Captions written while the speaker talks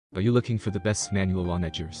Are you looking for the best manual lawn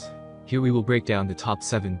edgers? Here we will break down the top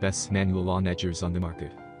 7 best manual lawn edgers on the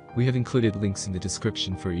market. We have included links in the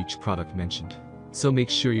description for each product mentioned, so make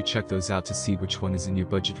sure you check those out to see which one is in your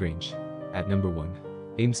budget range. At number 1.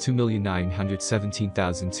 AMES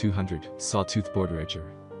 2,917,200 Sawtooth Border Edger.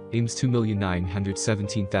 AMES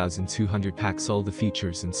 2,917,200 packs all the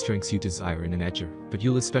features and strengths you desire in an edger, but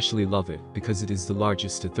you'll especially love it because it is the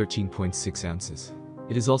largest at 13.6 ounces.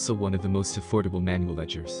 It is also one of the most affordable manual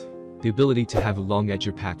edgers. The ability to have a long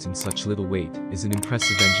edger packed in such little weight is an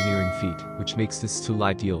impressive engineering feat, which makes this tool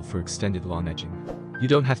ideal for extended lawn edging. You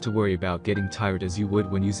don't have to worry about getting tired as you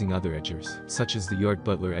would when using other edgers, such as the Yard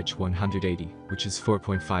Butler Edge 180, which is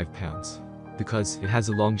 4.5 pounds. Because it has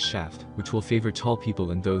a long shaft, which will favor tall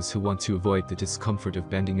people and those who want to avoid the discomfort of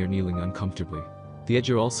bending or kneeling uncomfortably. The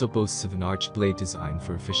edger also boasts of an arched blade design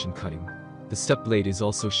for efficient cutting. The step blade is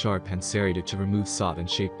also sharp and serrated to remove sod and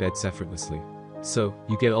shape beds effortlessly. So,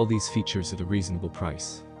 you get all these features at a reasonable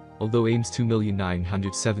price. Although AMES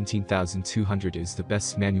 2,917,200 is the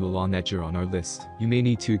best manual lawn edger on our list, you may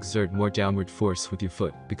need to exert more downward force with your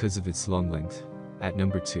foot because of its long length. At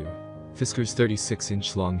number 2. Fiskars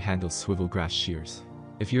 36-inch long handle swivel grass shears.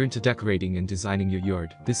 If you're into decorating and designing your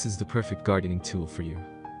yard, this is the perfect gardening tool for you.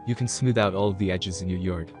 You can smooth out all of the edges in your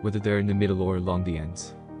yard, whether they're in the middle or along the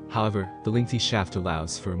ends. However, the lengthy shaft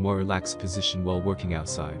allows for a more relaxed position while working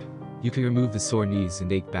outside. You can remove the sore knees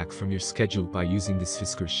and ache back from your schedule by using this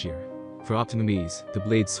Fiskars shear. For optimum ease, the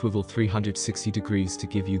blades swivel 360 degrees to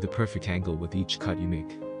give you the perfect angle with each cut you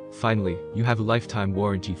make. Finally, you have a lifetime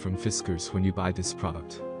warranty from Fiskars when you buy this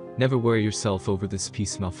product. Never worry yourself over this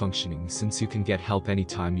piece malfunctioning since you can get help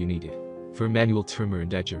anytime you need it. For a manual trimmer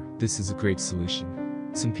and edger, this is a great solution.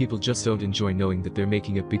 Some people just don't enjoy knowing that they're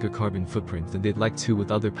making a bigger carbon footprint than they'd like to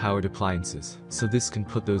with other powered appliances, so this can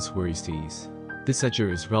put those worries to ease. This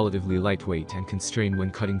edger is relatively lightweight and can strain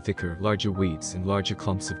when cutting thicker, larger weeds and larger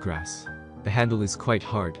clumps of grass. The handle is quite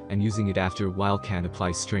hard, and using it after a while can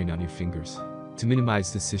apply strain on your fingers. To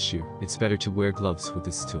minimize this issue, it's better to wear gloves with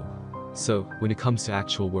this tool. So, when it comes to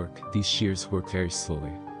actual work, these shears work very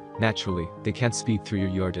slowly. Naturally, they can't speed through your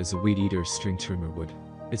yard as a weed eater or string trimmer would.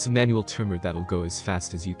 It's a manual trimmer that'll go as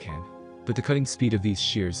fast as you can. But the cutting speed of these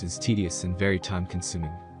shears is tedious and very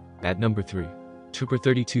time-consuming. At number 3. Trooper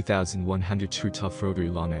 32,100 True Tough Rotary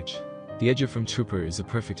Lawn Edge. The edger from Trooper is a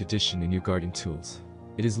perfect addition in your garden tools.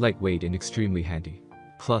 It is lightweight and extremely handy.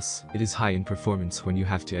 Plus, it is high in performance when you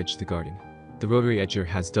have to edge the garden. The rotary edger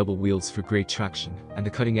has double wheels for great traction, and the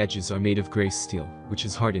cutting edges are made of gray steel, which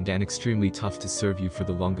is hardened and extremely tough to serve you for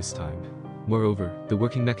the longest time. Moreover, the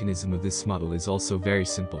working mechanism of this model is also very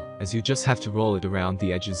simple, as you just have to roll it around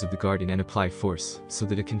the edges of the garden and apply force, so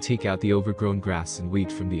that it can take out the overgrown grass and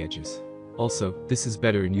weed from the edges. Also, this is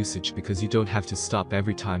better in usage because you don't have to stop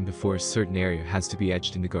every time before a certain area has to be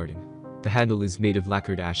edged in the garden. The handle is made of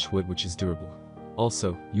lacquered ash wood, which is durable.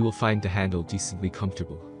 Also, you will find the handle decently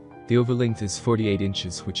comfortable. The overlength is 48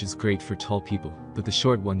 inches, which is great for tall people, but the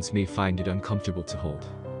short ones may find it uncomfortable to hold.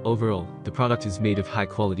 Overall, the product is made of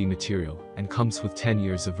high-quality material and comes with 10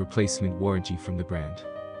 years of replacement warranty from the brand.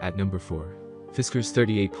 At number 4. Fiskars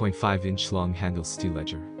 38.5-inch Long Handle Steel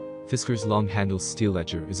Edger. Fiskars Long Handle Steel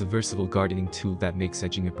Edger is a versatile gardening tool that makes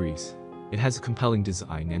edging a breeze. It has a compelling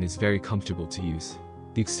design and is very comfortable to use.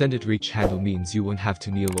 The extended reach handle means you won't have to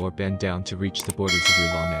kneel or bend down to reach the borders of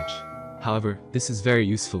your lawn edge. However, this is very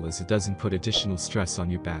useful as it doesn't put additional stress on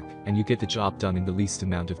your back, and you get the job done in the least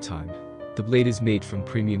amount of time. The blade is made from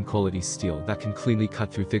premium quality steel that can cleanly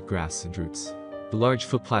cut through thick grass and roots. The large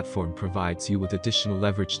foot platform provides you with additional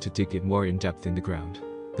leverage to dig it more in depth in the ground.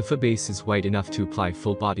 The foot base is wide enough to apply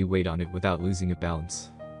full body weight on it without losing a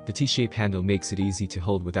balance. The T-shaped handle makes it easy to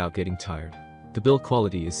hold without getting tired. The build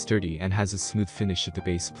quality is sturdy and has a smooth finish at the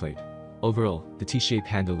base plate. Overall, the T-shaped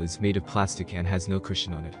handle is made of plastic and has no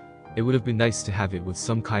cushion on it. It would have been nice to have it with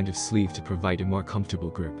some kind of sleeve to provide a more comfortable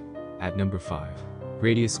grip. At number 5.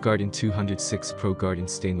 Radius Garden 206 Pro Garden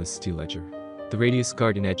Stainless Steel Edger. The Radius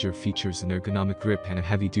Garden Edger features an ergonomic grip and a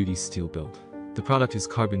heavy-duty steel build. The product is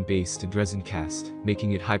carbon-based and resin-cast,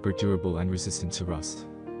 making it hyper-durable and resistant to rust.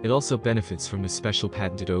 It also benefits from a special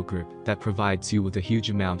patented O-grip that provides you with a huge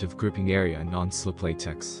amount of gripping area and non-slip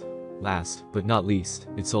latex. Last, but not least,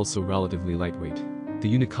 it's also relatively lightweight. The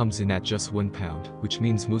unit comes in at just 1 pound, which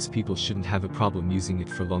means most people shouldn't have a problem using it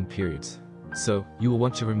for long periods. So, you will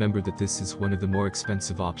want to remember that this is one of the more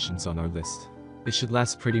expensive options on our list. It should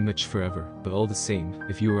last pretty much forever, but all the same,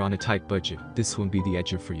 if you are on a tight budget, this won't be the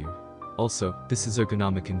edger for you. Also, this is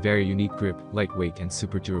ergonomic and very unique grip, lightweight and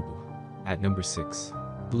super durable. At number 6.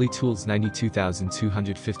 Bully Tools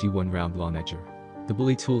 92,251 Round Lawn Edger. The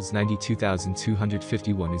Bully Tools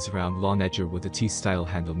 92251 is a round lawn edger with a T-style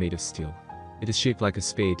handle made of steel. It is shaped like a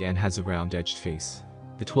spade and has a round-edged face.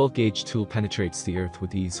 The 12-gauge tool penetrates the earth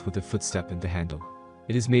with ease with a footstep in the handle.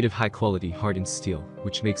 It is made of high-quality hardened steel,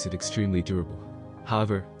 which makes it extremely durable.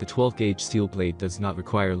 However, the 12-gauge steel blade does not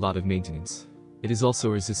require a lot of maintenance. It is also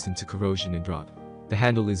resistant to corrosion and rot. The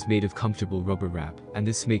handle is made of comfortable rubber wrap, and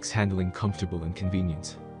this makes handling comfortable and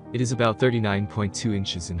convenient. It is about 39.2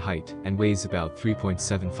 inches in height and weighs about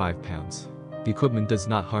 3.75 pounds. The equipment does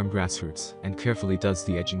not harm grass roots and carefully does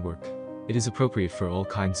the edging work. It is appropriate for all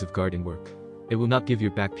kinds of garden work. It will not give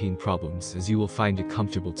your back pain problems as you will find it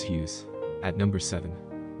comfortable to use. At number 7.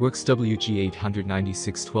 Works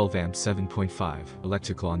WG896 12A 7.5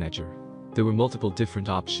 Electric Lawn Edger. There were multiple different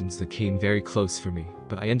options that came very close for me,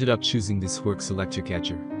 but I ended up choosing this Works electric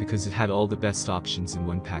edger because it had all the best options in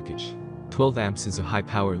one package. 12 amps is a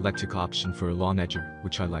high-power electric option for a lawn edger,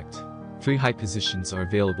 which I liked. 3 height positions are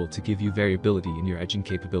available to give you variability in your edging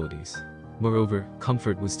capabilities. Moreover,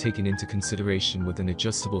 comfort was taken into consideration with an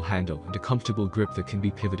adjustable handle and a comfortable grip that can be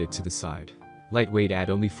pivoted to the side. Lightweight at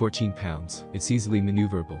only 14 pounds, it's easily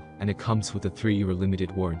maneuverable, and it comes with a 3-year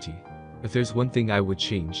limited warranty. If there's one thing I would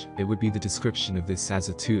change, it would be the description of this as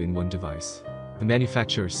a 2-in-1 device. The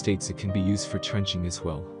manufacturer states it can be used for trenching as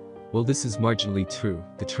well. While this is marginally true,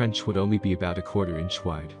 the trench would only be about a 1/4 inch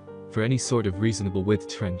wide. For any sort of reasonable width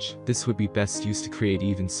trench, this would be best used to create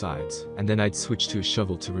even sides, and then I'd switch to a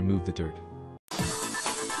shovel to remove the dirt.